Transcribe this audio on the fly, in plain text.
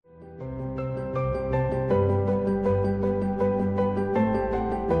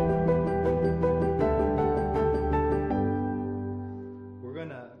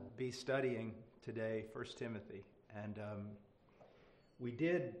1 Timothy. And we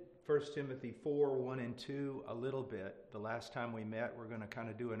did 1 Timothy 4, 1 and 2 a little bit. The last time we met, we're going to kind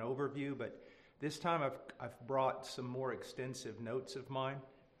of do an overview, but this time I've brought some more extensive notes of mine,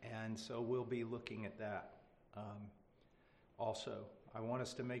 and so we'll be looking at that also. I want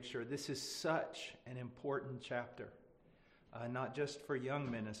us to make sure this is such an important chapter, not just for young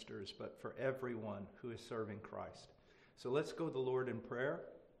ministers, but for everyone who is serving Christ. So let's go to the Lord in prayer,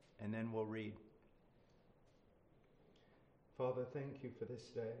 and then we'll read. Father, thank you for this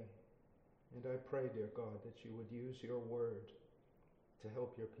day. And I pray, dear God, that you would use your word to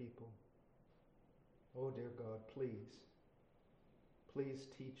help your people. Oh, dear God, please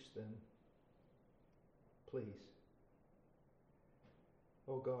teach them. Please.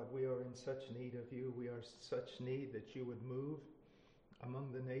 Oh God, we are in such need of you. We are such need that you would move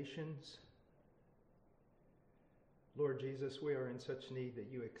among the nations. Lord Jesus, we are in such need that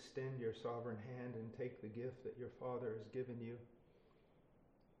you extend your sovereign hand and take the gift that your Father has given you.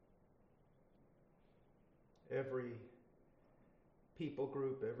 Every people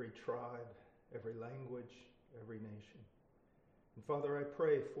group, every tribe, every language, every nation. And Father, I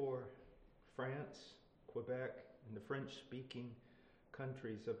pray for France, Quebec, and the French-speaking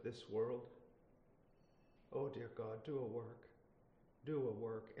countries of this world. Oh, dear God, do a work. Do a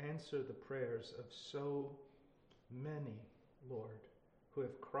work. Answer the prayers of so many, Lord, who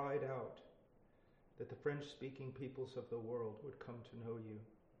have cried out that the French-speaking peoples of the world would come to know you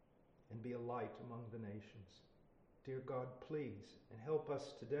and be a light among the nations. Dear God, please, and help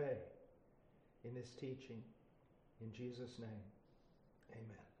us today in this teaching. In Jesus' name,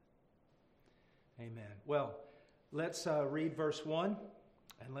 amen. Amen. Well, let's read verse 1,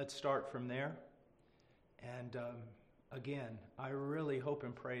 and let's start from there. And again, I really hope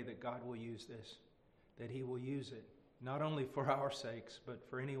and pray that God will use this, that he will use it, not only for our sakes, but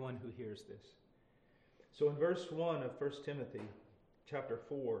for anyone who hears this. So in verse 1 of 1 Timothy chapter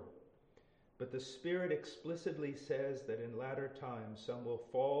 4, but the Spirit explicitly says that in latter times some will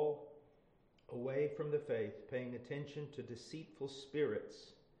fall away from the faith, paying attention to deceitful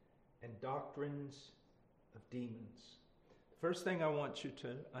spirits and doctrines of demons. The first thing I want you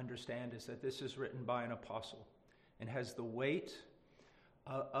to understand is that this is written by an apostle and has the weight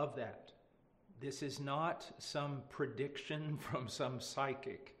of that. This is not some prediction from some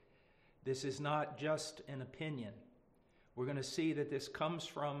psychic. This is not just an opinion. We're going to see that this comes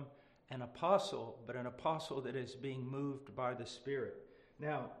from an apostle, but an apostle that is being moved by the Spirit.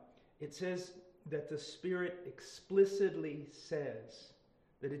 Now, it says that the Spirit explicitly says,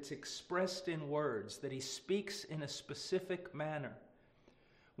 that it's expressed in words, that he speaks in a specific manner.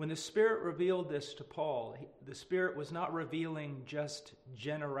 When the Spirit revealed this to Paul, the Spirit was not revealing just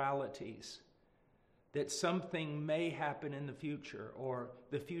generalities, that something may happen in the future or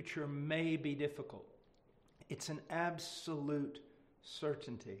the future may be difficult. It's an absolute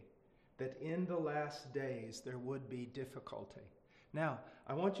certainty that in the last days there would be difficulty. Now,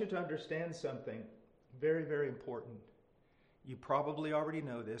 I want you to understand something very, very important. You probably already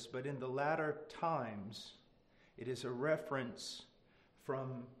know this, but in the latter times, it is a reference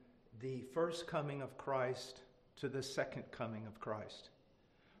from the first coming of Christ to the second coming of Christ.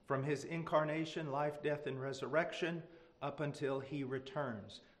 From his incarnation, life, death, and resurrection, up until he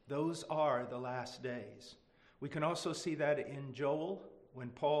returns. Those are the last days. We can also see that in Joel,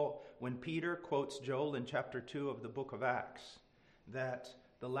 when Peter quotes Joel in chapter 2 of the book of Acts, that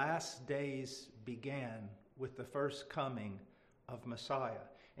the last days began with the first coming of Messiah.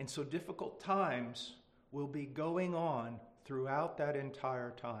 And so difficult times will be going on throughout that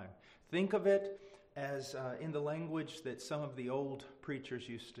entire time. Think of it as in the language that some of the old preachers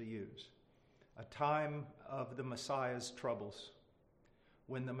used to use. A time of the Messiah's troubles,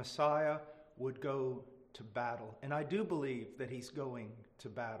 when the Messiah would go to battle. And I do believe that he's going to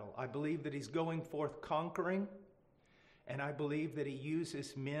battle. I believe that he's going forth conquering, and I believe that he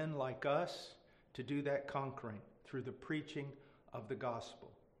uses men like us to do that conquering through the preaching of the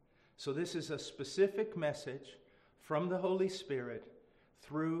gospel. So this is a specific message from the Holy Spirit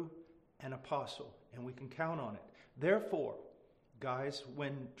through an apostle, and we can count on it. Therefore, guys,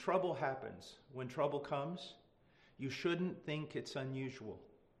 when trouble happens, when trouble comes, you shouldn't think it's unusual.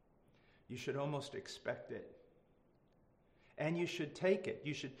 You should almost expect it. And you should take it.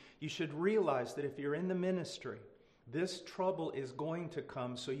 You should realize that if you're in the ministry, this trouble is going to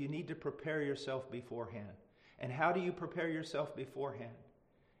come, so you need to prepare yourself beforehand. And how do you prepare yourself beforehand?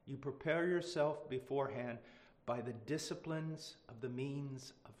 You prepare yourself beforehand by the disciplines of the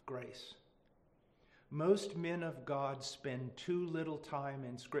means of grace. Most men of God spend too little time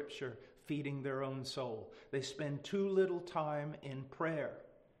in Scripture feeding their own soul. They spend too little time in prayer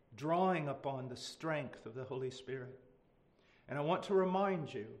drawing upon the strength of the Holy Spirit. And I want to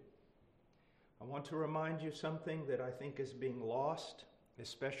remind you something that I think is being lost,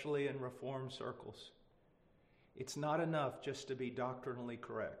 especially in Reform circles. It's not enough just to be doctrinally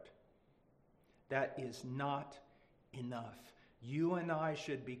correct. That is not enough. You and I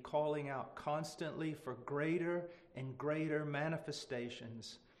should be calling out constantly for greater and greater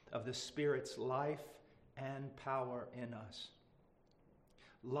manifestations of the Spirit's life and power in us.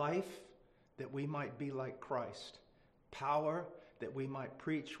 Life that we might be like Christ. Power that we might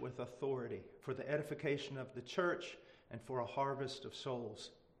preach with authority for the edification of the church and for a harvest of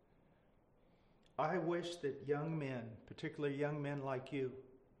souls. I wish that young men, particularly young men like you,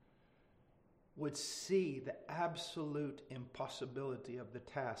 would see the absolute impossibility of the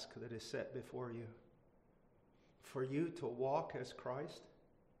task that is set before you. For you to walk as Christ,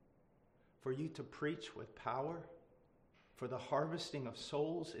 for you to preach with power, for the harvesting of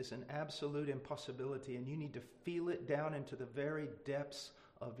souls is an absolute impossibility, and you need to feel it down into the very depths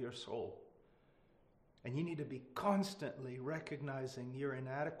of your soul. And you need to be constantly recognizing your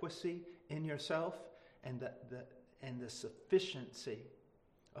inadequacy in yourself and the sufficiency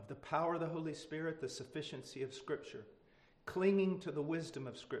of the power of the Holy Spirit, the sufficiency of Scripture, clinging to the wisdom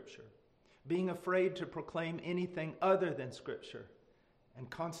of Scripture, being afraid to proclaim anything other than Scripture, and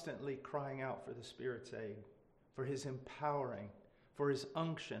constantly crying out for the Spirit's aid, for His empowering, for His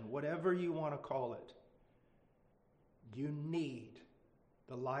unction, whatever you want to call it. You need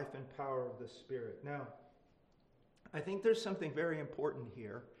the life and power of the Spirit. Now, I think there's something very important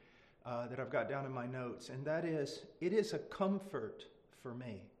here that I've got down in my notes, and that is, it is a comfort for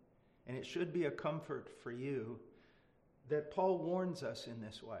me, and it should be a comfort for you, that Paul warns us in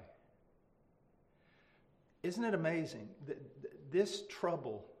this way. Isn't it amazing that this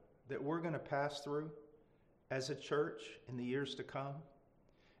trouble that we're going to pass through as a church in the years to come,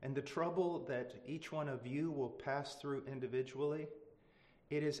 and the trouble that each one of you will pass through individually,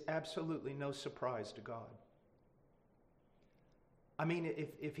 it is absolutely no surprise to God. I mean,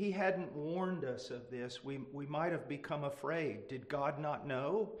 if he hadn't warned us of this, we might have become afraid. Did God not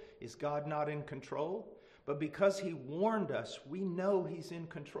know? Is God not in control? But because he warned us, we know he's in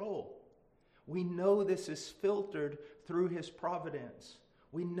control. We know this is filtered through his providence.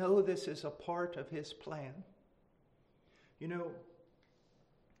 We know this is a part of his plan. You know,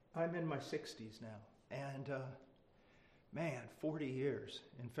 I'm in my 60s now, and 40 years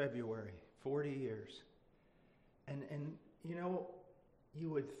in February, 40 years. And you know, you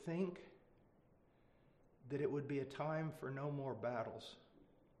would think that it would be a time for no more battles.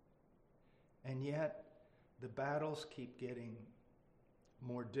 And yet, the battles keep getting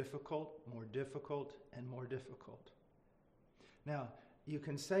more difficult, and more difficult. Now, you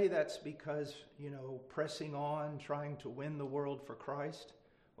can say that's because, pressing on, trying to win the world for Christ.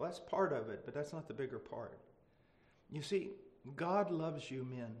 Well, that's part of it, but that's not the bigger part. You see, God loves you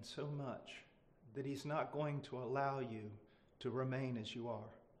men so much that he's not going to allow you to remain as you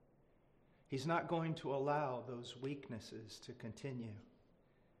are. He's not going to allow those weaknesses to continue.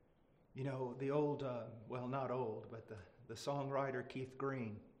 You know, the old, not old, but the songwriter Keith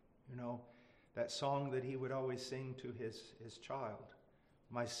Green, that song that he would always sing to his child.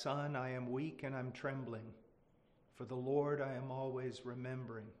 My son, I am weak and I'm trembling. For the Lord I am always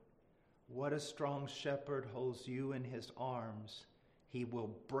remembering. What a strong shepherd holds you in his arms. He will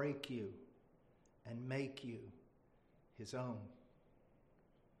break you and make you his own.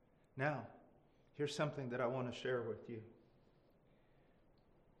 Now, here's something that I want to share with you.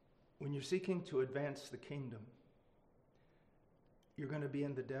 When you're seeking to advance the kingdom, you're going to be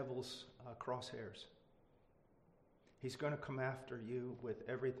in the devil's crosshairs. He's going to come after you with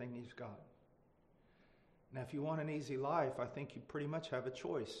everything he's got. Now, if you want an easy life, I think you pretty much have a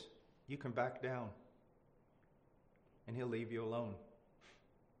choice. You can back down, and he'll leave you alone.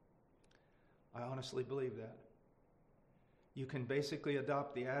 I honestly believe that. You can basically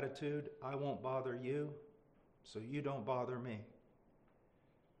adopt the attitude, I won't bother you, so you don't bother me.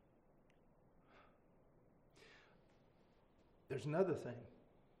 There's another thing.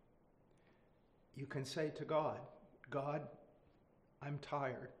 You can say to God, God, I'm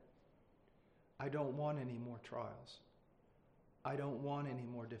tired. I don't want any more trials. I don't want any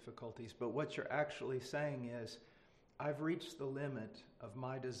more difficulties. But what you're actually saying is, I've reached the limit of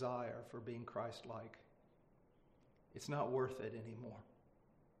my desire for being Christ-like. It's not worth it anymore.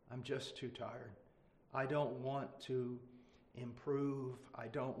 I'm just too tired. I don't want to improve. I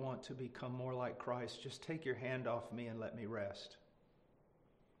don't want to become more like Christ. Just take your hand off me and let me rest.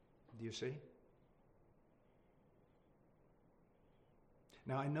 Do you see?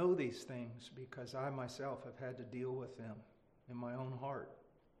 Now, I know these things because I myself have had to deal with them in my own heart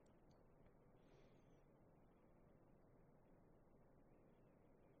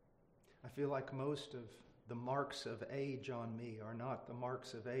feel like most of the marks of age on me are not the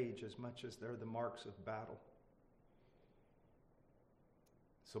marks of age as much as they're the marks of battle.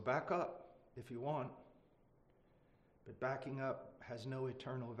 So back up if you want, but backing up has no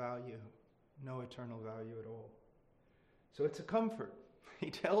eternal value at all. So it's a comfort. He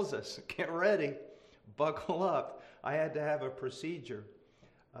tells us, get ready, buckle up. I had to have a procedure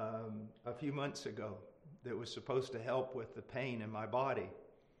a few months ago that was supposed to help with the pain in my body.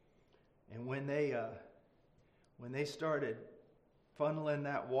 And when they started funneling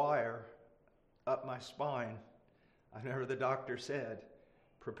that wire up my spine, I remember the doctor said,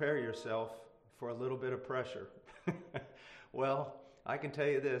 prepare yourself for a little bit of pressure. Well, I can tell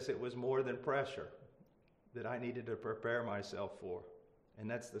you this, it was more than pressure that I needed to prepare myself for. And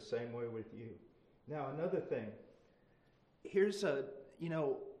that's the same way with you. Now, another thing, here's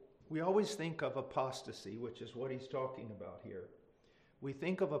we always think of apostasy, which is what he's talking about here. We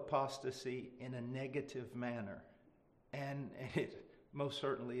think of apostasy in a negative manner. And it most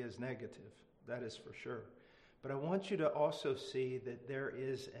certainly is negative. That is for sure. But I want you to also see that there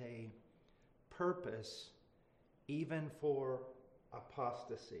is a purpose even for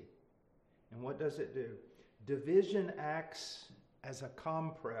apostasy. And what does it do? Division acts as a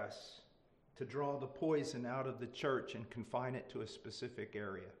compress to draw the poison out of the church and confine it to a specific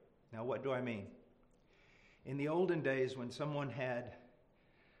area. Now, what do I mean? In the olden days, when someone had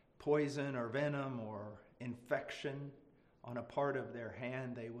poison or venom or infection on a part of their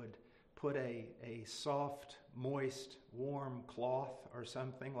hand, they would put a soft, moist, warm cloth or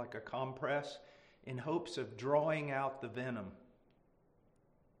something like a compress in hopes of drawing out the venom.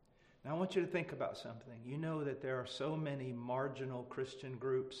 Now I want you to think about something. You know that there are so many marginal Christian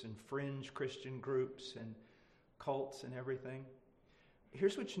groups and fringe Christian groups and cults and everything.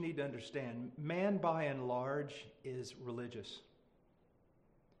 Here's what you need to understand. Man, by and large, is religious.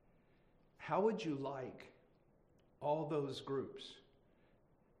 How would you like all those groups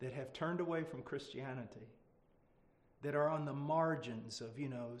that have turned away from Christianity, that are on the margins of,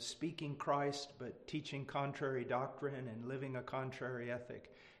 speaking Christ but teaching contrary doctrine and living a contrary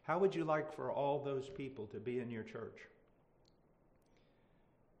ethic? How would you like for all those people to be in your church?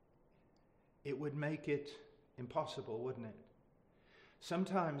 It would make it impossible, wouldn't it?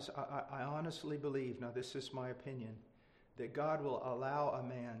 Sometimes I honestly believe, now this is my opinion, that God will allow a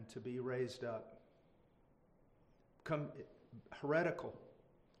man to be raised up, become heretical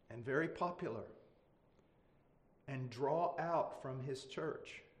and very popular, and draw out from his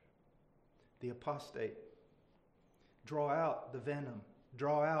church the apostate, draw out the venom,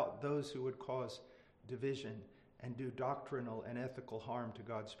 draw out those who would cause division and do doctrinal and ethical harm to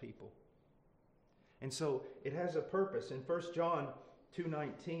God's people. And so it has a purpose. In 1 John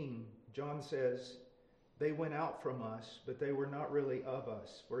 2:19, John says, they went out from us, but they were not really of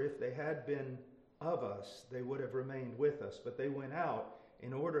us. For if they had been of us, they would have remained with us. But they went out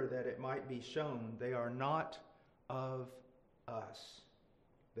in order that it might be shown they are not of us.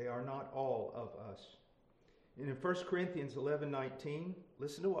 They are not all of us. And in 1 Corinthians 11:19,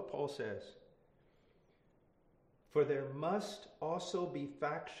 listen to what Paul says. For there must also be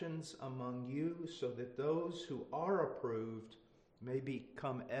factions among you, so that those who are approved may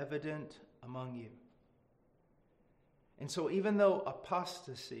become evident among you. And so even though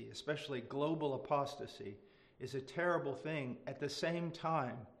apostasy, especially global apostasy, is a terrible thing, at the same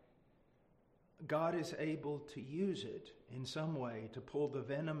time, God is able to use it in some way to pull the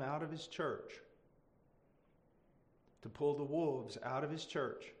venom out of his church, to pull the wolves out of his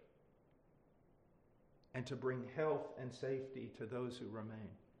church, and to bring health and safety to those who remain.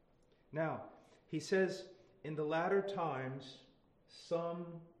 Now, he says, in the latter times, some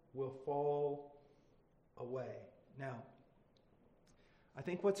will fall away. Now, I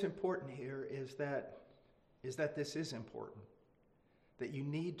think what's important here is that this is important, that you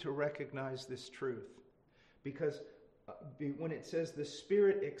need to recognize this truth. Because when it says the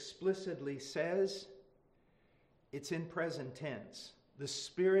Spirit explicitly says, it's in present tense. The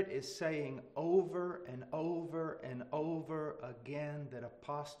Spirit is saying over and over and over again that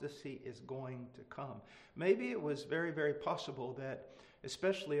apostasy is going to come. Maybe it was very, very possible that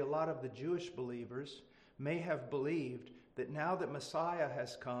especially a lot of the Jewish believers may have believed that now that Messiah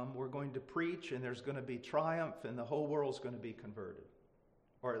has come, we're going to preach and there's going to be triumph and the whole world's going to be converted.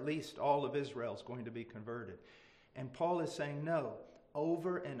 Or at least all of Israel is going to be converted. And Paul is saying, no,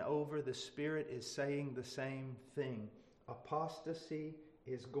 over and over the Spirit is saying the same thing. Apostasy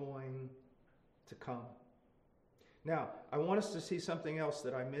is going to come. Now, I want us to see something else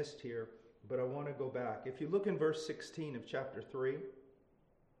that I missed here, but I want to go back. If you look in verse 16 of chapter 3,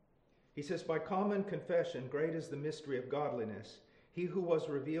 he says, by common confession, great is the mystery of godliness. He who was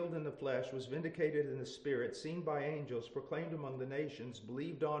revealed in the flesh was vindicated in the Spirit, seen by angels, proclaimed among the nations,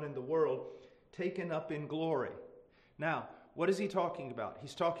 believed on in the world, taken up in glory. Now, what is he talking about?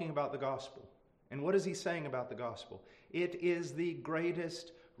 He's talking about the gospel. And what is he saying about the gospel? It is the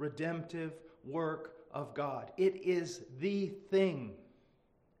greatest redemptive work of God. It is the thing.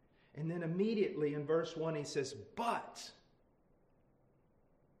 And then immediately in verse 1 he says, but.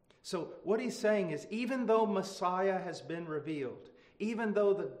 So what he's saying is, even though Messiah has been revealed, even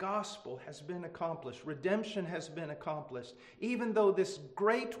though the gospel has been accomplished, redemption has been accomplished, even though this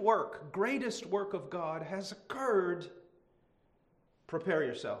great work, greatest work of God has occurred, prepare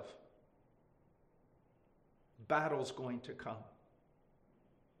yourself. Battle's going to come.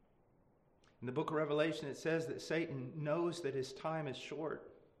 In the book of Revelation, it says that Satan knows that his time is short.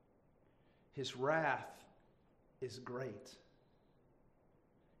 His wrath is great.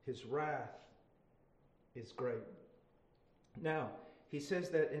 His wrath is great. Now, he says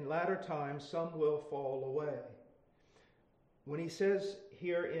that in latter times some will fall away. When he says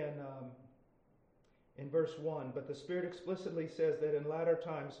here in verse 1, but the Spirit explicitly says that in latter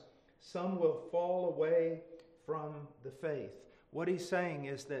times some will fall away from the faith. What he's saying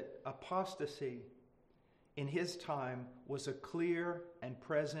is that apostasy in his time was a clear and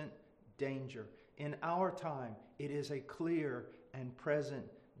present danger. In our time, it is a clear and present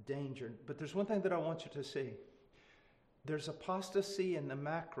danger. But there's one thing that I want you to see. There's apostasy in the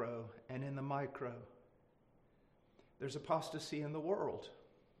macro and in the micro. There's apostasy in the world.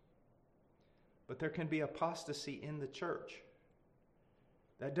 But there can be apostasy in the church.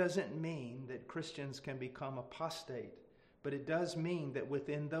 That doesn't mean that Christians can become apostate, but it does mean that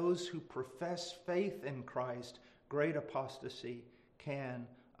within those who profess faith in Christ, great apostasy can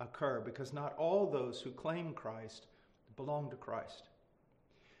occur, because not all those who claim Christ belong to Christ.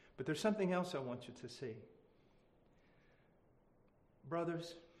 But there's something else I want you to see.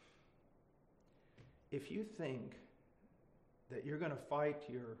 Brothers, if you think that you're going to fight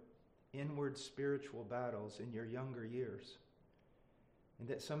your inward spiritual battles in your younger years, and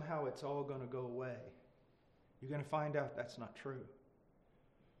that somehow it's all going to go away, you're going to find out that's not true.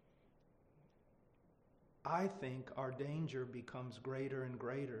 I think our danger becomes greater and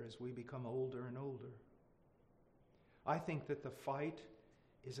greater as we become older and older. I think that the fight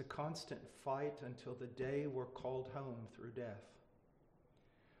is a constant fight until the day we're called home through death.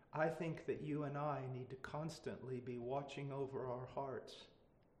 I think that you and I need to constantly be watching over our hearts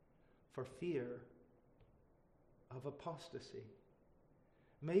for fear of apostasy.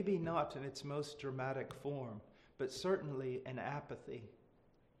 Maybe not in its most dramatic form, but certainly an apathy.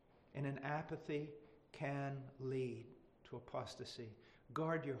 And an apathy can lead to apostasy.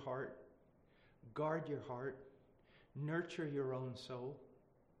 Guard your heart. Guard your heart. Nurture your own soul.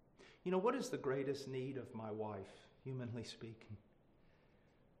 You know, what is the greatest need of my wife, humanly speaking?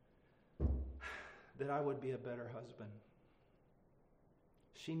 That I would be a better husband.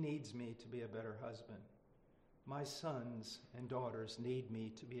 She needs me to be a better husband. My sons and daughters need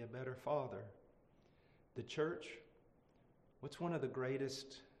me to be a better father. The church, what's one of the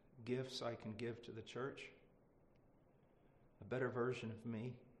greatest gifts I can give to the church? A better version of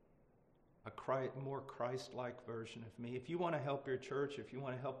me. A more Christ-like version of me. If you want to help your church, if you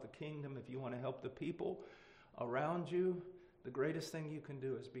want to help the kingdom, if you want to help the people around you, the greatest thing you can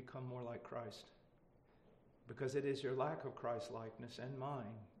do is become more like Christ. Because it is your lack of Christ-likeness and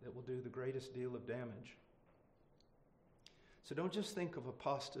mine that will do the greatest deal of damage. So don't just think of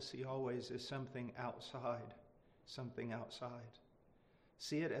apostasy always as something outside. Something outside.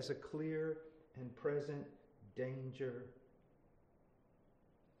 See it as a clear and present danger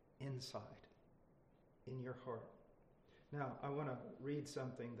inside, in your heart. Now, I want to read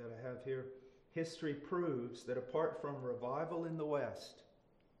something that I have here. History proves that apart from revival in the West,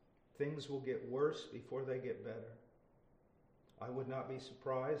 things will get worse before they get better. I would not be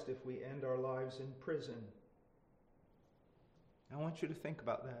surprised if we end our lives in prison. I want you to think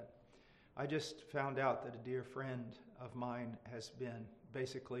about that. I just found out that a dear friend of mine has been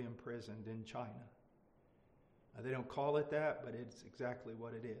basically imprisoned in China. They don't call it that, but it's exactly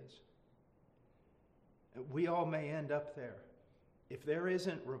what it is. We all may end up there. If there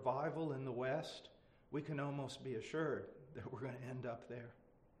isn't revival in the West, we can almost be assured that we're going to end up there.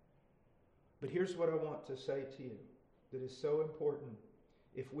 But here's what I want to say to you that is so important.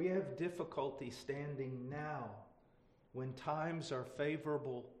 If we have difficulty standing now when times are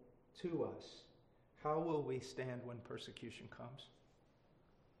favorable to us, how will we stand when persecution comes?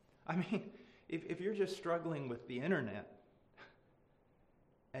 I mean, if you're just struggling with the internet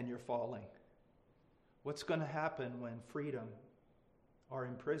and you're falling, what's going to happen when freedom or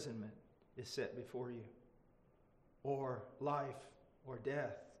imprisonment is set before you? Or life or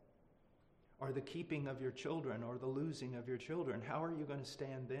death or the keeping of your children or the losing of your children, how are you going to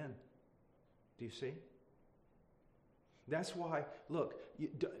stand then? Do you see? That's why, look,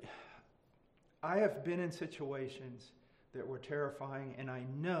 I have been in situations that were terrifying, and I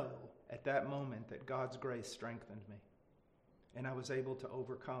know at that moment that God's grace strengthened me, and I was able to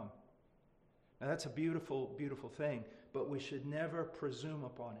overcome. Now that's a beautiful, beautiful thing, but we should never presume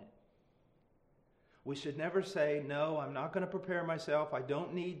upon it. We should never say, no, I'm not going to prepare myself. I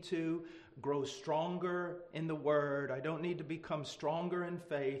don't need to grow stronger in the Word. I don't need to become stronger in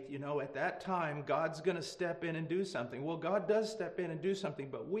faith. You know, at that time, God's going to step in and do something. Well, God does step in and do something,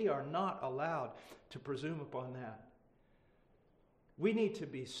 but we are not allowed to presume upon that. We need to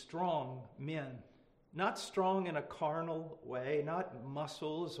be strong men, not strong in a carnal way, not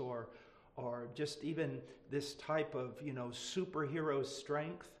muscles or just even this type of, superhero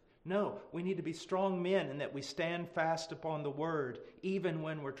strength. No, we need to be strong men in that we stand fast upon the Word, even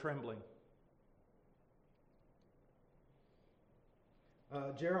when we're trembling.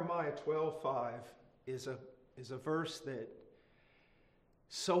 Jeremiah 12:5 is a verse that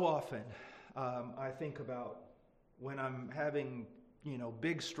so often I think about when I'm having,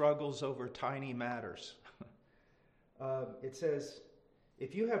 big struggles over tiny matters. It says,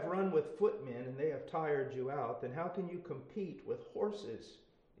 if you have run with footmen and they have tired you out, then how can you compete with horses?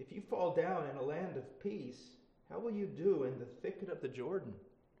 If you fall down in a land of peace, how will you do in the thicket of the Jordan?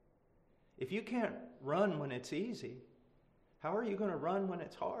 If you can't run when it's easy, how are you going to run when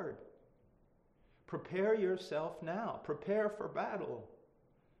it's hard? Prepare yourself now. Prepare for battle.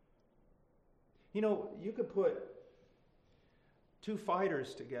 You could put two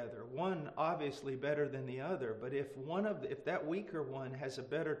fighters together, one obviously better than the other, but if that weaker one has a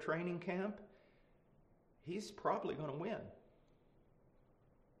better training camp, he's probably going to win.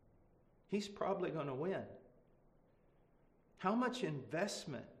 He's probably going to win. How much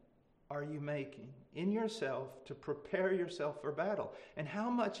investment are you making in yourself to prepare yourself for battle? And how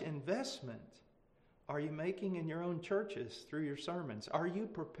much investment are you making in your own churches through your sermons? Are you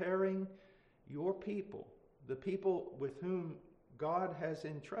preparing your people, the people with whom God has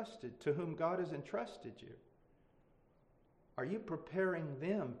entrusted, to whom God has entrusted you? Are you preparing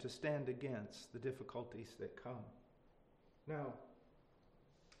them to stand against the difficulties that come? Now,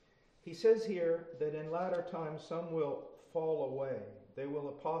 he says here that in latter times some will fall away. They will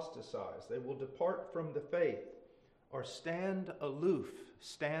apostatize. They will depart from the faith or stand aloof,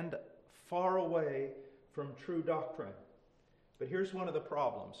 stand far away from true doctrine. But here's one of the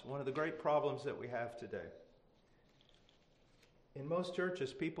problems, one of the great problems that we have today. In most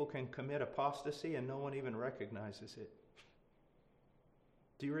churches, people can commit apostasy and no one even recognizes it.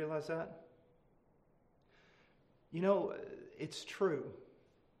 Do you realize that? It's true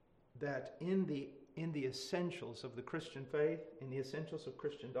that in the essentials of the Christian faith, in the essentials of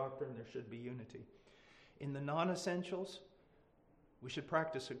Christian doctrine, there should be unity. In the non-essentials, we should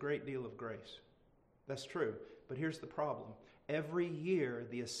practice a great deal of grace. That's true. But here's the problem. Every year,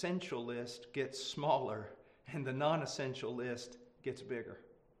 the essential list gets smaller and the non-essential list gets bigger.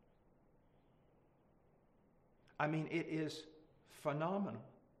 I mean, it is phenomenal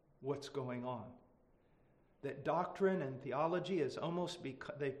what's going on. That doctrine and theology is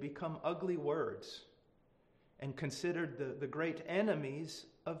they've become ugly words and considered the great enemies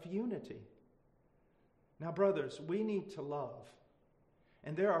of unity. Now, brothers, we need to love.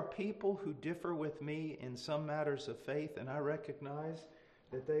 And there are people who differ with me in some matters of faith, and I recognize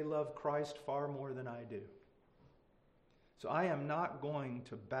that they love Christ far more than I do. So I am not going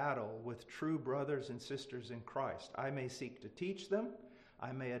to battle with true brothers and sisters in Christ. I may seek to teach them,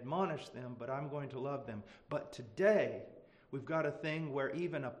 I may admonish them, but I'm going to love them. But today, we've got a thing where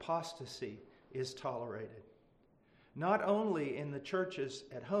even apostasy is tolerated. Not only in the churches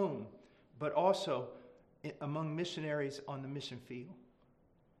at home, but also among missionaries on the mission field.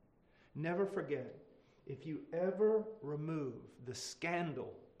 Never forget, if you ever remove the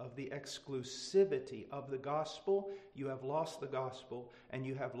scandal of the exclusivity of the gospel, you have lost the gospel and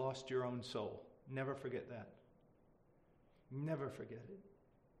you have lost your own soul. Never forget that. Never forget it.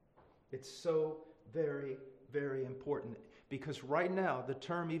 It's so very, very important, because right now the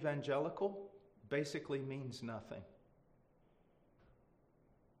term evangelical basically means nothing.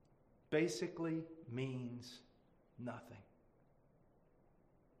 Basically means nothing.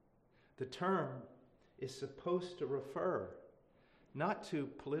 The term is supposed to refer not to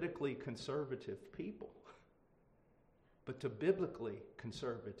politically conservative people, but to biblically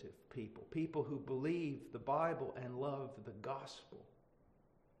conservative people, people who believe the Bible and love the gospel.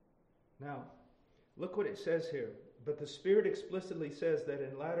 Now, look what it says here. But the Spirit explicitly says that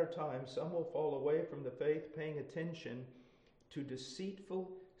in latter times some will fall away from the faith, paying attention to deceitful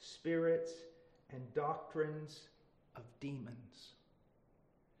spirits and doctrines of demons.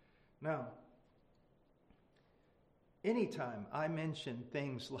 Now, anytime I mention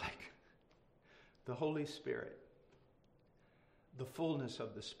things like the Holy Spirit, the fullness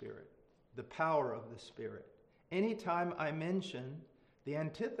of the Spirit, the power of the Spirit, anytime I mention the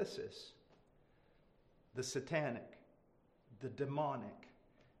antithesis, the satanic, the demonic,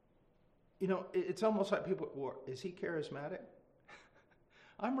 it's almost like people, is he charismatic?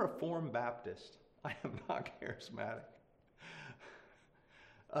 I'm Reformed Baptist. I am not charismatic.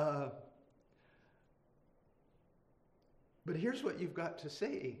 But here's what you've got to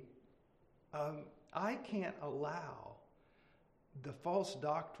see. I can't allow the false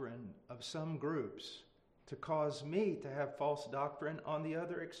doctrine of some groups to cause me to have false doctrine on the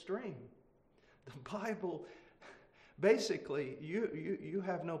other extreme. The Bible, basically, you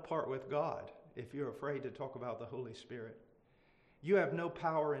have no part with God if you're afraid to talk about the Holy Spirit. You have no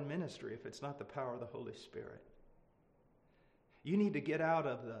power in ministry if it's not the power of the Holy Spirit. You need to get out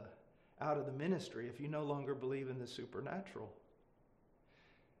of the ministry if you no longer believe in the supernatural.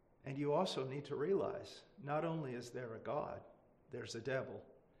 And you also need to realize, not only is there a God, there's a devil,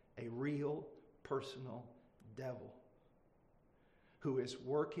 a real, personal devil, who is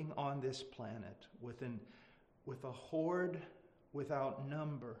working on this planet with a horde without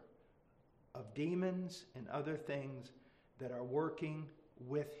number of demons and other things that are working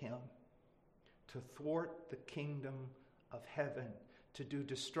with him to thwart the kingdom of heaven, to do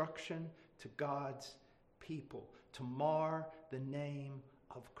destruction to God's people, to mar the name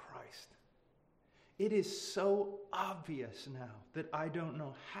of Christ. It is so obvious now that I don't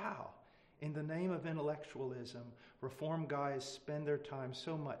know how, in the name of intellectualism, Reformed guys spend their time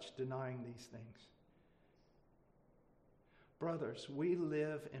so much denying these things. Brothers, we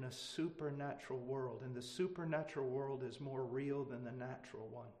live in a supernatural world, and the supernatural world is more real than the natural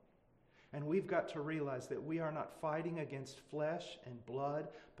one. And we've got to realize that we are not fighting against flesh and blood,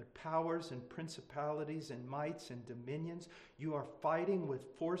 but powers and principalities and mights and dominions. You are fighting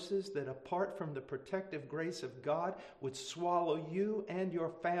with forces that, apart from the protective grace of God, would swallow you and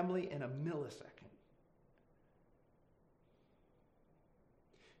your family in a millisecond.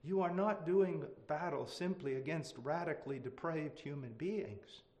 You are not doing battle simply against radically depraved human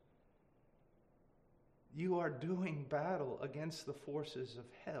beings. You are doing battle against the forces of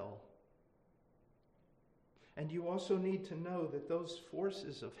hell. And you also need to know that those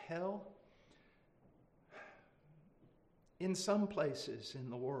forces of hell, in some places in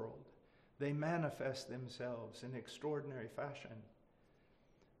the world, they manifest themselves in extraordinary fashion.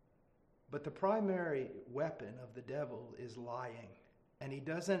 But the primary weapon of the devil is lying. And he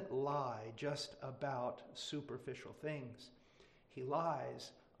doesn't lie just about superficial things. He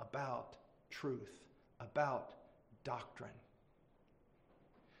lies about truth, about doctrine.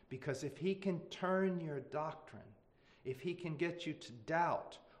 Because if he can turn your doctrine, if he can get you to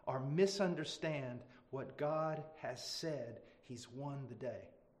doubt or misunderstand what God has said, he's won the day.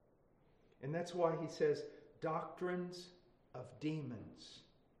 And that's why he says, doctrines of demons.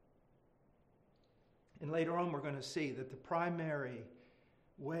 And later on we're going to see that the primary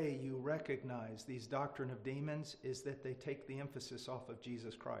way you recognize these doctrine of demons is that they take the emphasis off of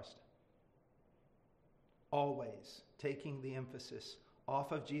Jesus Christ. Always taking the emphasis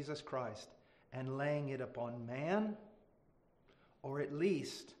off of Jesus Christ and laying it upon man, or at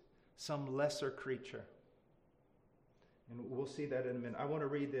least some lesser creature. And we'll see that in a minute. I want to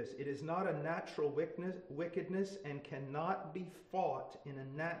read this. It is not a natural wickedness and cannot be fought in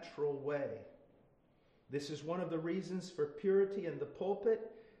a natural way. This is one of the reasons for purity in the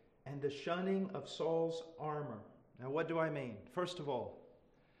pulpit and the shunning of Saul's armor. Now, what do I mean? First of all,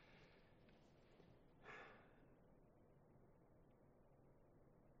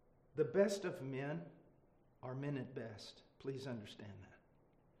 the best of men are men at best. Please understand that.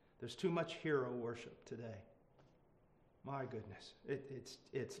 There's too much hero worship today. My goodness,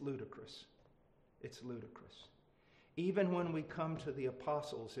 it's ludicrous. It's ludicrous. Even when we come to the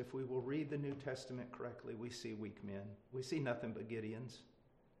apostles, if we will read the New Testament correctly, we see weak men. We see nothing but Gideons.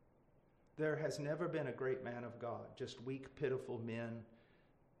 There has never been a great man of God, just weak, pitiful men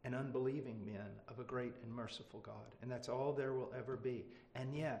and unbelieving men of a great and merciful God. And that's all there will ever be.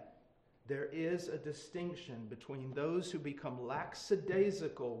 And yet, there is a distinction between those who become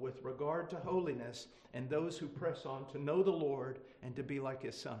lackadaisical with regard to holiness and those who press on to know the Lord and to be like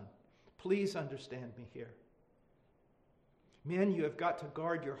his Son. Please understand me here. Men, you have got to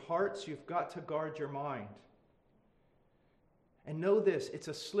guard your hearts. You've got to guard your mind. And know this, it's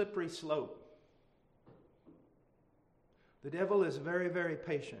a slippery slope. The devil is very, very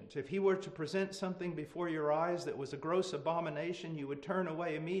patient. If he were to present something before your eyes that was a gross abomination, you would turn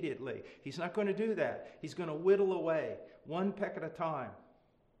away immediately. He's not going to do that. He's going to whittle away, one peck at a time,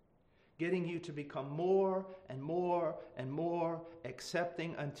 getting you to become more and more and more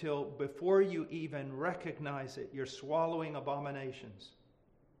accepting until before you even recognize it, you're swallowing abominations.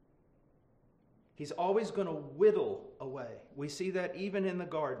 He's always going to whittle away. We see that even in the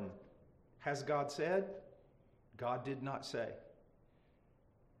garden. Has God said? God did not say.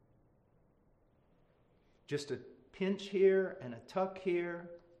 Just a pinch here and a tuck here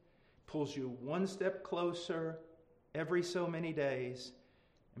pulls you one step closer every so many days,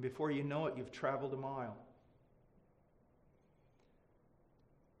 and before you know it, you've traveled a mile.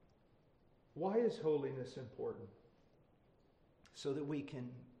 Why is holiness important? So that we can,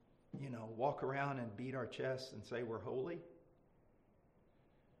 walk around and beat our chests and say we're holy?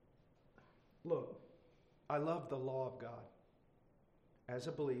 Look, I love the law of God. As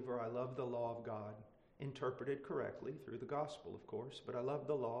a believer, I love the law of God, interpreted correctly through the gospel, of course, but I love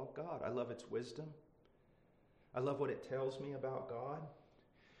the law of God. I love its wisdom. I love what it tells me about God.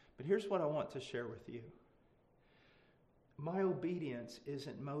 But here's what I want to share with you. My obedience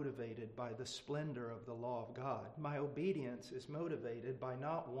isn't motivated by the splendor of the law of God. My obedience is motivated by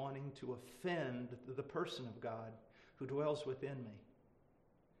not wanting to offend the person of God who dwells within me.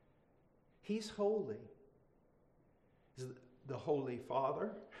 He's holy. The Holy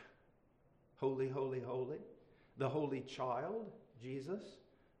Father, holy, holy, holy. The Holy Child, Jesus.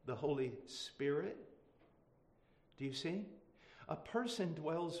 The Holy Spirit. Do you see? A person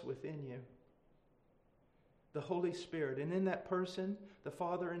dwells within you. The Holy Spirit. And in that person, the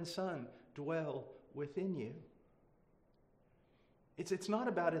Father and Son dwell within you. It's not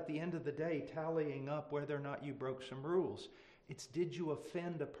about, at the end of the day, tallying up whether or not you broke some rules. It's, did you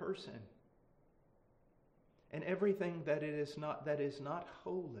offend a person? And everything that is not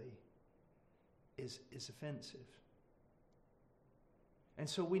holy is offensive. And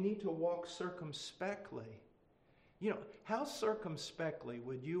so we need to walk circumspectly. How circumspectly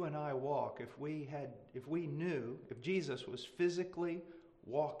would you and I walk if we knew if Jesus was physically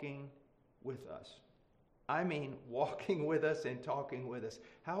walking with us? I mean, walking with us and talking with us.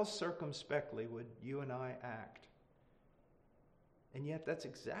 How circumspectly would you and I act? And yet that's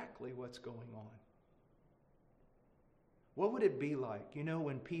exactly what's going on. What would it be like,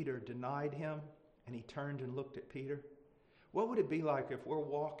 when Peter denied him and he turned and looked at Peter? What would it be like if we're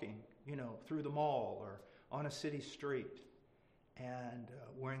walking, through the mall or on a city street and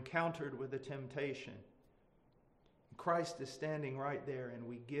we're encountered with a temptation? Christ is standing right there and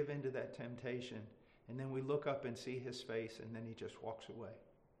we give into that temptation, and then we look up and see his face, and then he just walks away.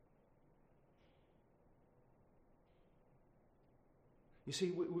 You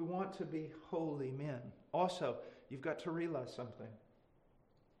see, we want to be holy men. Also, you've got to realize something.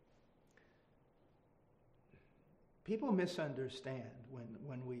 People misunderstand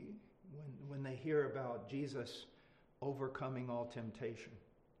when they hear about Jesus overcoming all temptation.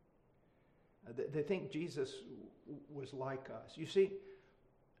 They think Jesus was like us. You see,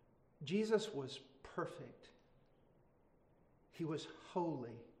 Jesus was perfect. He was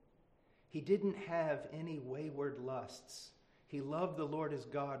holy. He didn't have any wayward lusts. He loved the Lord his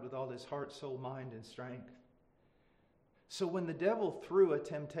God with all his heart, soul, mind, and strength. So when the devil threw a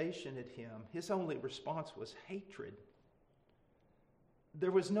temptation at him, his only response was hatred.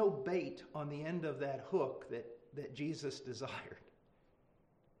 There was no bait on the end of that hook that Jesus desired.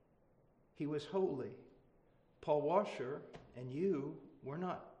 He was holy. Paul Washer and you, we're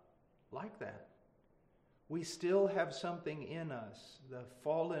not like that. We still have something in us, the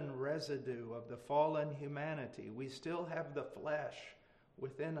fallen residue of the fallen humanity. We still have the flesh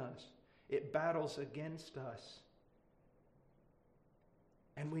within us. It battles against us.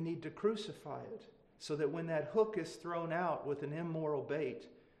 And we need to crucify it so that when that hook is thrown out with an immoral bait,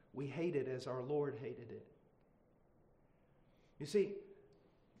 we hate it as our Lord hated it. You see,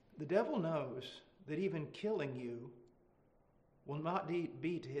 the devil knows that even killing you will not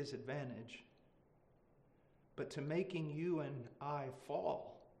be to his advantage, but to making you and I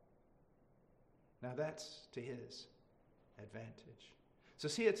fall. Now that's to his advantage. So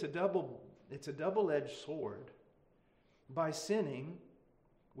see, it's a double-edged sword. By sinning,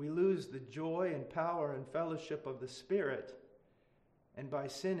 we lose the joy and power and fellowship of the Spirit, and by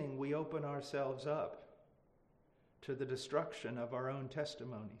sinning, we open ourselves up to the destruction of our own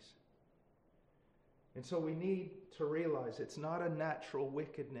testimonies. And so we need to realize it's not a natural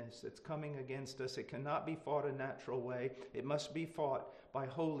wickedness that's coming against us. It cannot be fought a natural way. It must be fought by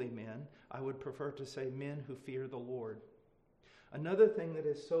holy men. I would prefer to say men who fear the Lord. Another thing that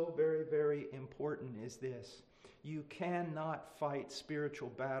is so very, very important is this. You cannot fight spiritual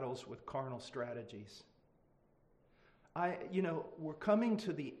battles with carnal strategies. We're coming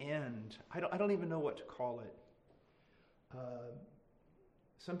to the end. I don't even know what to call it.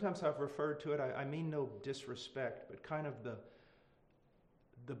 Sometimes I've referred to it, I mean no disrespect, but kind of the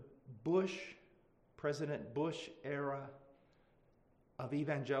President Bush era of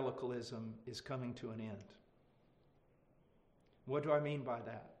evangelicalism is coming to an end. What do I mean by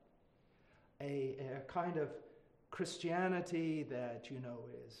that? A kind of Christianity that,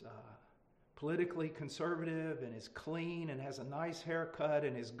 is politically conservative and is clean and has a nice haircut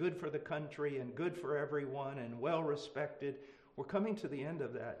and is good for the country and good for everyone and well respected. We're coming to the end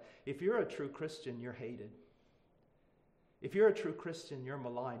of that. If you're a true Christian, you're hated. If you're a true Christian, you're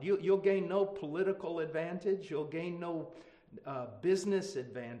maligned. You'll gain no political advantage. You'll gain no business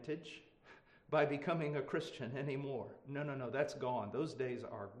advantage by becoming a Christian anymore. No, that's gone. Those days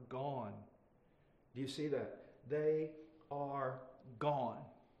are gone. Do you see that? They are gone.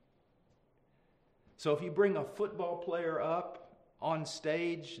 So if you bring a football player up on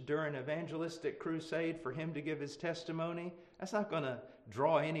stage during an evangelistic crusade for him to give his testimony, that's not going to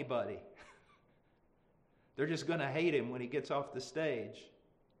draw anybody. They're just going to hate him when he gets off the stage.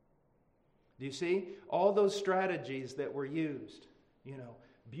 Do you see? All those strategies that were used,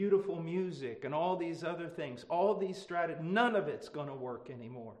 beautiful music and all these other things, all these strategies, none of it's going to work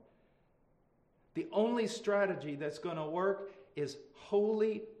anymore. The only strategy that's going to work is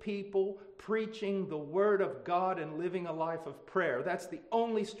holy people preaching the Word of God and living a life of prayer. That's the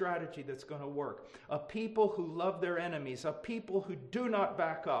only strategy that's going to work. A people who love their enemies, a people who do not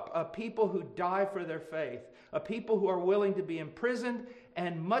back up, a people who die for their faith, a people who are willing to be imprisoned,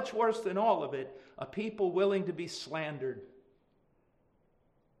 and much worse than all of it, a people willing to be slandered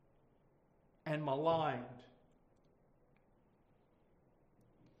and maligned.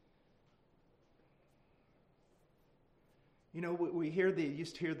 We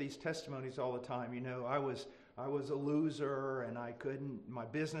used to hear these testimonies all the time. I was a loser and my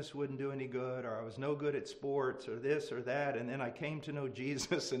business wouldn't do any good, or I was no good at sports or this or that. And then I came to know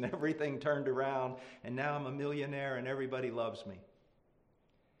Jesus and everything turned around and now I'm a millionaire and everybody loves me.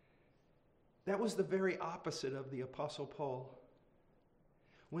 That was the very opposite of the Apostle Paul.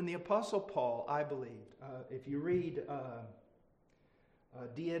 When the Apostle Paul, I believed, if you read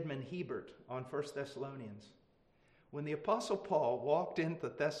D. Edmund Hebert on 1 Thessalonians, when the Apostle Paul walked into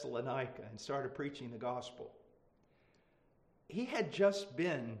Thessalonica and started preaching the gospel, he had just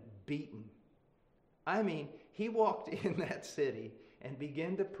been beaten. He walked in that city and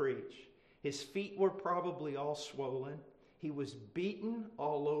began to preach. His feet were probably all swollen. He was beaten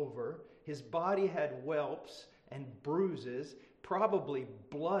all over. His body had whelps and bruises, probably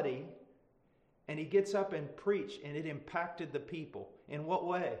bloody. And he gets up and preached, and it impacted the people. In what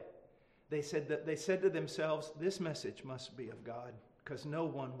way? They said to themselves, this message must be of God, because no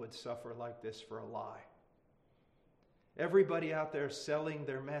one would suffer like this for a lie. Everybody out there selling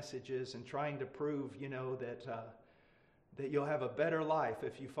their messages and trying to prove, that you'll have a better life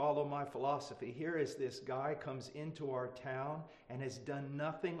if you follow my philosophy. Here is this guy comes into our town and has done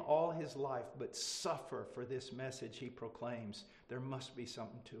nothing all his life but suffer for this message he proclaims. There must be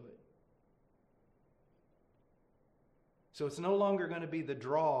something to it. So it's no longer going to be the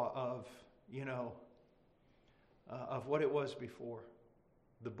draw of what it was before.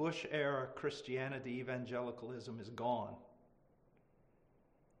 The Bush era Christianity, evangelicalism is gone.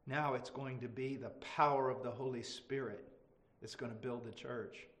 Now it's going to be the power of the Holy Spirit that's going to build the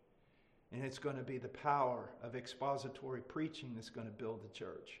church. And it's going to be the power of expository preaching that's going to build the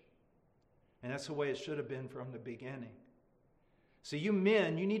church. And that's the way it should have been from the beginning. So you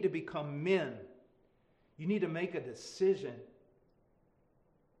men, you need to become men. You need to make a decision.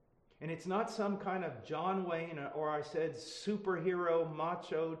 And it's not some kind of John Wayne or I said superhero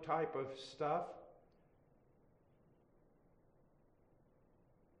macho type of stuff.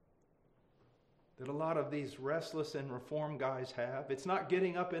 That a lot of these restless and reform guys have. It's not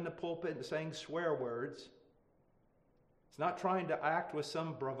getting up in the pulpit and saying swear words. It's not trying to act with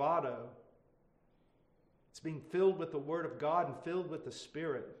some bravado. It's being filled with the Word of God and filled with the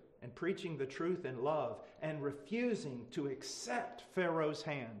Spirit and preaching the truth in love and refusing to accept Pharaoh's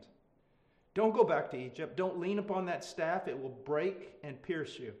hand. Don't go back to Egypt. Don't lean upon that staff. It will break and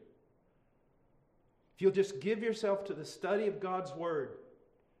pierce you. If you'll just give yourself to the study of God's Word,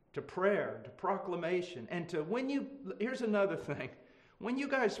 to prayer, to proclamation, and to here's another thing. When you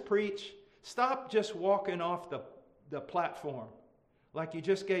guys preach, stop just walking off the platform like you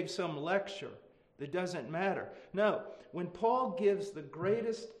just gave some lecture that doesn't matter. No, when Paul gives the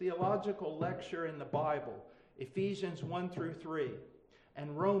greatest theological lecture in the Bible, Ephesians 1 through 3,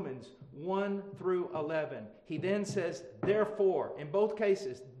 and Romans 1 through 11. He then says, therefore, in both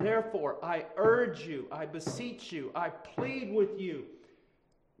cases, therefore, I urge you, I beseech you, I plead with you,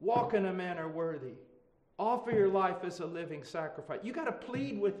 walk in a manner worthy. Offer your life as a living sacrifice. You got to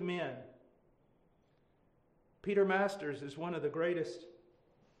plead with men. Peter Masters is one of the greatest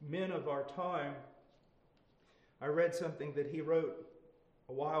men of our time. I read something that he wrote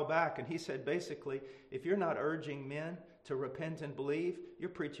a while back, and he said basically, if you're not urging men to repent and believe, you're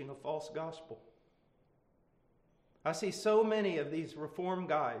preaching a false gospel. I see so many of these reform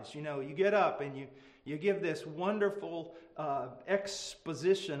guys, you get up and you give this wonderful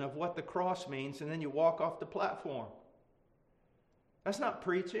exposition of what the cross means, and then you walk off the platform. That's not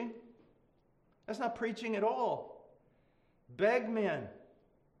preaching. That's not preaching at all. Beg men.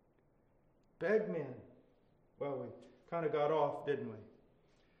 Beg men. Well, we kind of got off, didn't we?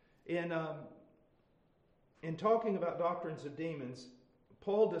 In talking about doctrines of demons,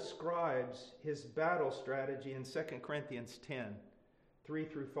 Paul describes his battle strategy in 2 Corinthians 10, 3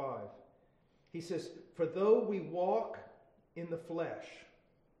 through 5. He says, for though we walk in the flesh,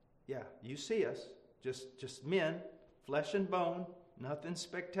 yeah, you see us, just men, flesh and bone, nothing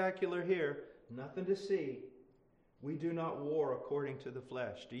spectacular here, nothing to see. We do not war according to the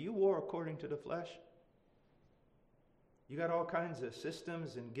flesh. Do you war according to the flesh? You got all kinds of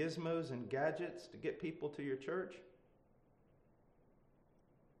systems and gizmos and gadgets to get people to your church.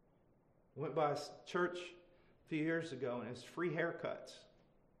 Went by a church a few years ago, and it's free haircuts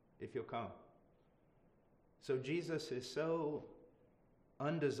if you'll come. So Jesus is so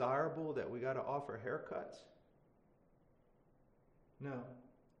undesirable that we got to offer haircuts? No.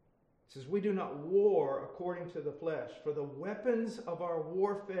 It says, we do not war according to the flesh, for the weapons of our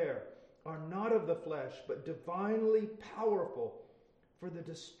warfare are not of the flesh, but divinely powerful for the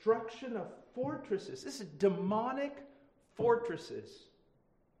destruction of fortresses. This is demonic fortresses.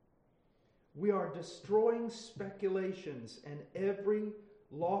 We are destroying speculations and every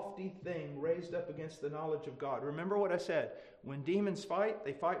lofty thing raised up against the knowledge of God. Remember what I said. When demons fight,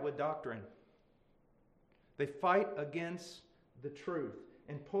 they fight with doctrine. They fight against the truth.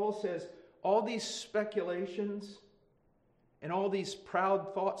 And Paul says, all these speculations and all these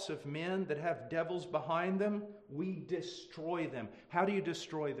proud thoughts of men that have devils behind them, we destroy them. How do you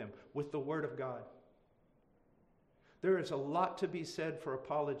destroy them? With the Word of God. There is a lot to be said for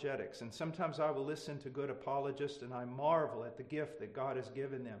apologetics, and sometimes I will listen to good apologists and I marvel at the gift that God has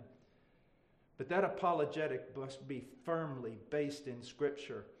given them. But that apologetic must be firmly based in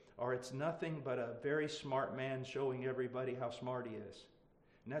Scripture, or it's nothing but a very smart man showing everybody how smart he is.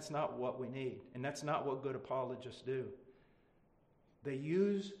 And that's not what we need, and that's not what good apologists do. They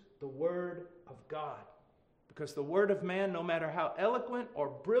use the Word of God, because the word of man, no matter how eloquent or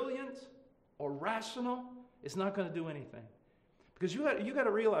brilliant or rational, it's not going to do anything. Because you got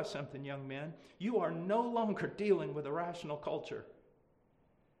to realize something, young men. You are no longer dealing with a rational culture.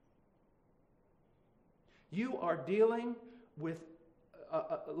 You are dealing with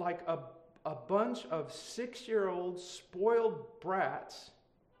a bunch of 6-year-old spoiled brats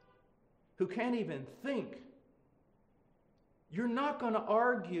who can't even think. You're not going to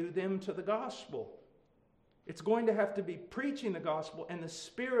argue them to the gospel. It's going to have to be preaching the gospel, and the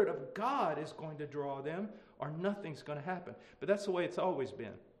Spirit of God is going to draw them, or nothing's going to happen. But that's the way it's always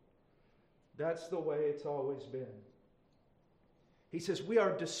been. That's the way it's always been. He says, we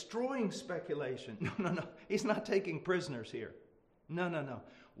are destroying speculation. No. He's not taking prisoners here. No.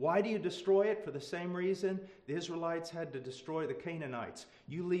 Why do you destroy it? For the same reason the Israelites had to destroy the Canaanites.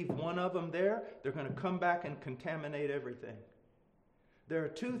 You leave one of them there, they're going to come back and contaminate everything. There are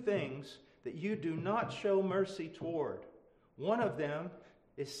two things that you do not show mercy toward. One of them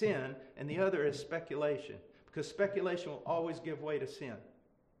is sin, and the other is speculation, because speculation will always give way to sin.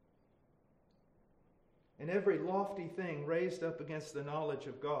 And every lofty thing raised up against the knowledge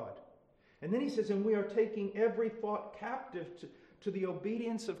of God. And then he says, and we are taking every thought captive to the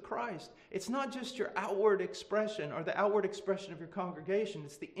obedience of Christ. It's not just your outward expression or the outward expression of your congregation.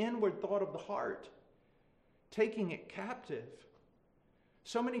 It's the inward thought of the heart. Taking it captive.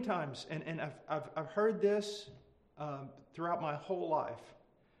 So many times, and I've heard this throughout my whole life.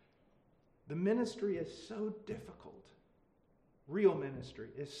 The ministry is so difficult. Real ministry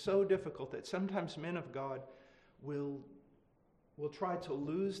is so difficult that sometimes men of God will try to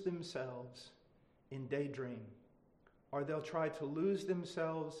lose themselves in daydream. Or they'll try to lose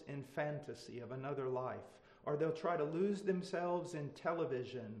themselves in fantasy of another life. Or they'll try to lose themselves in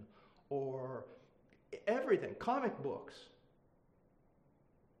television or everything, comic books.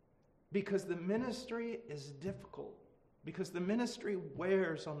 Because the ministry is difficult. Because the ministry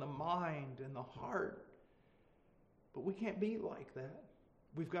wears on the mind and the heart. But we can't be like that.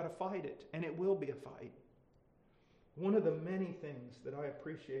 We've got to fight it, and it will be a fight. One of the many things that I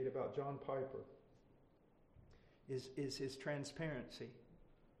appreciate about John Piper is his transparency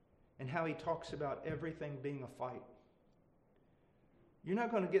and how he talks about everything being a fight. You're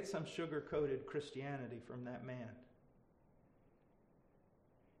not going to get some sugar-coated Christianity from that man.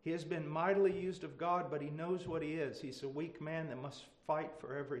 He has been mightily used of God, but he knows what he is. He's a weak man that must fight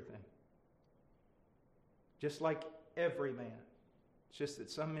for everything. Just like every man. It's just that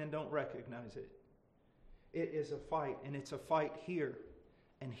some men don't recognize it. It is a fight, and it's a fight here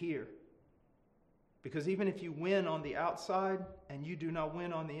and here. Because even if you win on the outside and you do not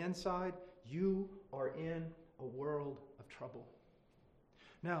win on the inside, you are in a world of trouble.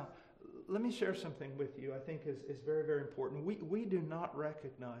 Now, let me share something with you I think is very, very important. We do not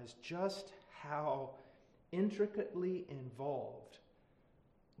recognize just how intricately involved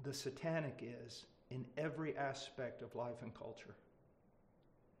the satanic is in every aspect of life and culture.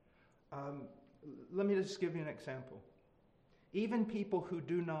 Let me just give you an example. Even people who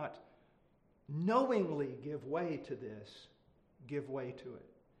do not knowingly give way to this, give way to it.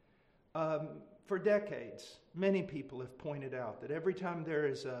 For decades, many people have pointed out that every time there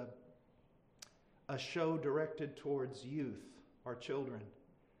is a show directed towards youth or children,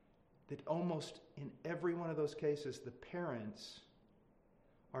 that almost in every one of those cases, the parents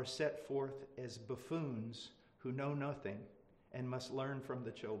are set forth as buffoons who know nothing and must learn from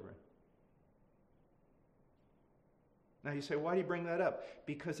the children. Now you say, why do you bring that up?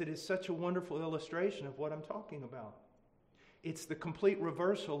 Because it is such a wonderful illustration of what I'm talking about. It's the complete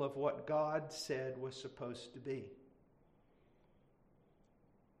reversal of what God said was supposed to be.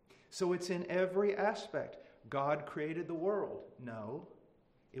 So it's in every aspect. God created the world. No,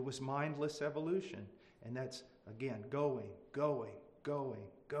 it was mindless evolution. And that's, again, going,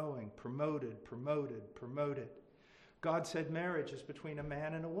 promoted. God said marriage is between a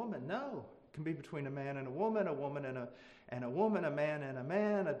man and a woman. No, it can be between a man and a woman and a woman, a man and a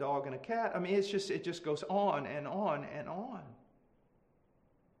man, a dog and a cat. I mean, it just goes on and on and on.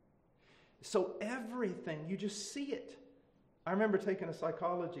 So everything, you just see it. I remember taking a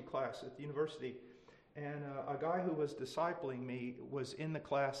psychology class at the university, and a guy who was discipling me was in the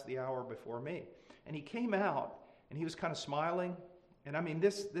class the hour before me. And he came out, and he was kind of smiling. And I mean,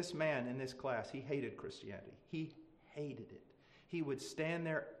 this man in this class, he hated Christianity. He hated it. He would stand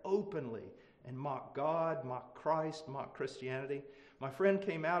there openly and mock God, mock Christ, mock Christianity. My friend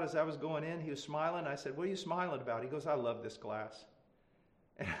came out as I was going in. He was smiling. I said, what are you smiling about? He goes, I love this class.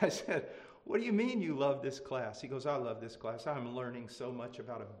 And I said, what do you mean you love this class? He goes, I love this class. I'm learning so much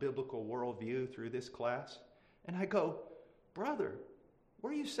about a biblical worldview through this class. And I go, brother,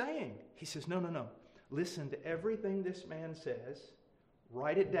 what are you saying? He says, no. Listen to everything this man says.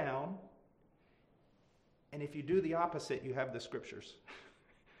 Write it down. And if you do the opposite, you have the scriptures.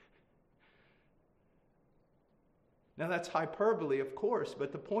 Now that's hyperbole, of course,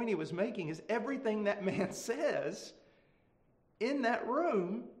 but the point he was making is everything that man says in that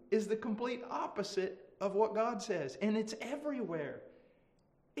room is the complete opposite of what God says. And it's everywhere.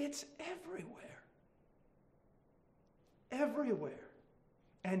 It's everywhere. Everywhere.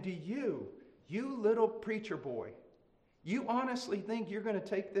 And do you little preacher boy, you honestly think you're going to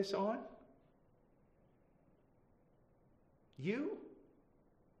take this on? You?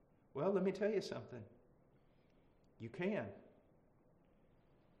 Well, let me tell you something. You can.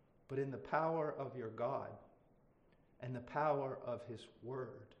 But in the power of your God and the power of His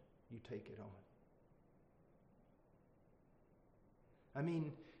Word, you take it on. I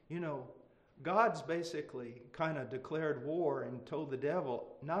mean, God's basically kind of declared war and told the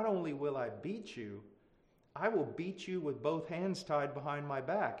devil, not only will I beat you, I will beat you with both hands tied behind my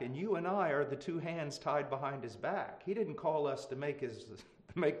back. And you and I are the two hands tied behind his back. He didn't call us to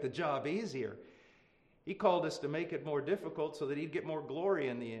make the job easier. He called us to make it more difficult so that he'd get more glory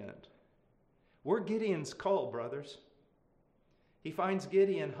in the end. We're Gideon's call, brothers. He finds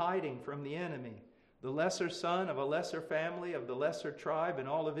Gideon hiding from the enemy, the lesser son of a lesser family of the lesser tribe in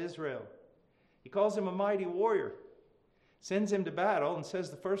all of Israel. He calls him a mighty warrior, sends him to battle and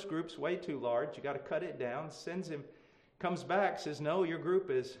says the first group's way too large, you got to cut it down, sends him, comes back, says no, your group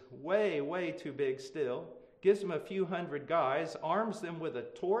is way too big still, gives him a few hundred guys, arms them with a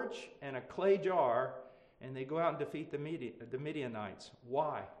torch and a clay jar, and they go out and defeat the Midianites.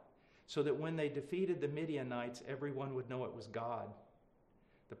 Why? So that when they defeated the Midianites, everyone would know it was God.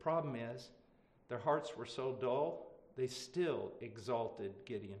 The problem is, their hearts were so dull, they still exalted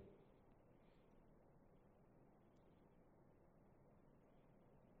Gideon.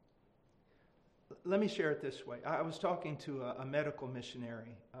 Let me share it this way. I was talking to a medical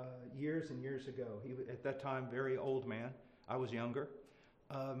missionary years and years ago. He was, at that time, very old man. I was younger.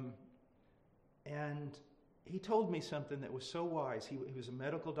 And he told me something that was so wise. He was a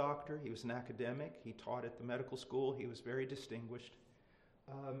medical doctor. He was an academic. He taught at the medical school. He was very distinguished.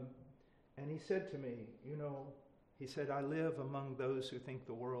 And he said to me, he said, I live among those who think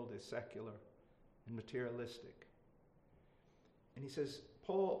the world is secular and materialistic. And he says,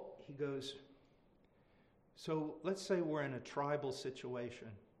 Paul, he goes, so let's say we're in a tribal situation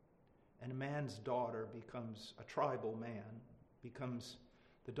and a man's daughter becomes a tribal man,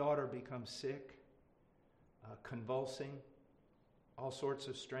 the daughter becomes sick, convulsing, all sorts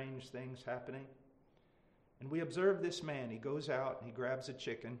of strange things happening. And we observe this man. He goes out and he grabs a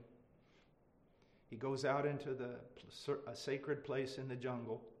chicken. He goes out into a sacred place in the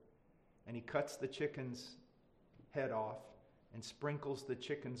jungle, and he cuts the chicken's head off and sprinkles the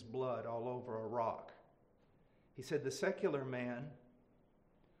chicken's blood all over a rock. He said the secular man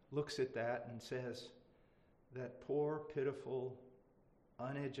looks at that and says, that poor, pitiful,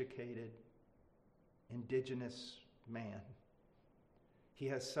 uneducated, indigenous man, he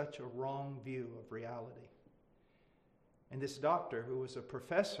has such a wrong view of reality. And this doctor, who was a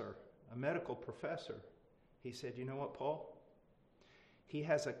professor, a medical professor, he said, you know what, Paul? He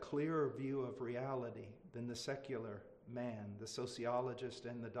has a clearer view of reality than the secular man, the sociologist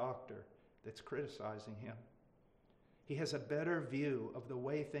and the doctor that's criticizing him. He has a better view of the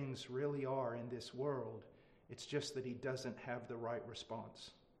way things really are in this world. It's just that he doesn't have the right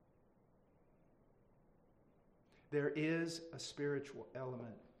response. There is a spiritual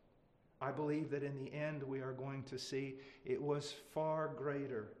element. I believe that in the end we are going to see it was far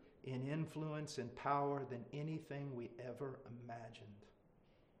greater in influence and power than anything we ever imagined.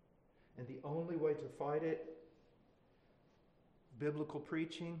 And the only way to fight it, biblical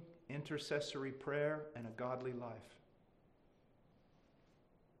preaching, intercessory prayer, and a godly life.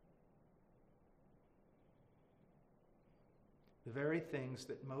 The very things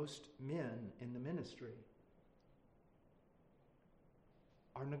that most men in the ministry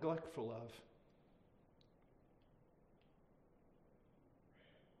are neglectful of.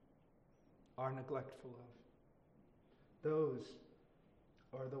 Those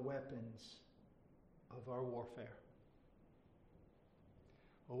are the weapons of our warfare.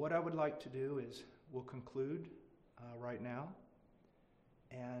 Well, what I would like to do is we'll conclude right now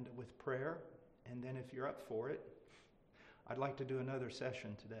and with prayer, and then if you're up for it, I'd like to do another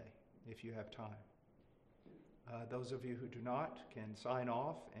session today if you have time. Those of you who do not can sign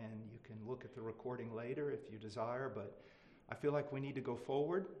off, and you can look at the recording later if you desire, but I feel like we need to go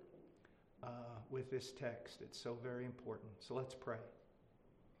forward with this text. It's so very important. So let's pray.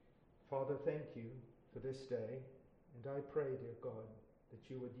 Father, thank you for this day, and I pray, dear God, that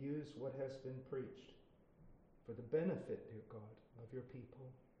you would use what has been preached for the benefit, dear God, of your people,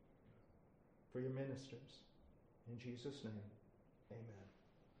 for your ministers. In Jesus' name.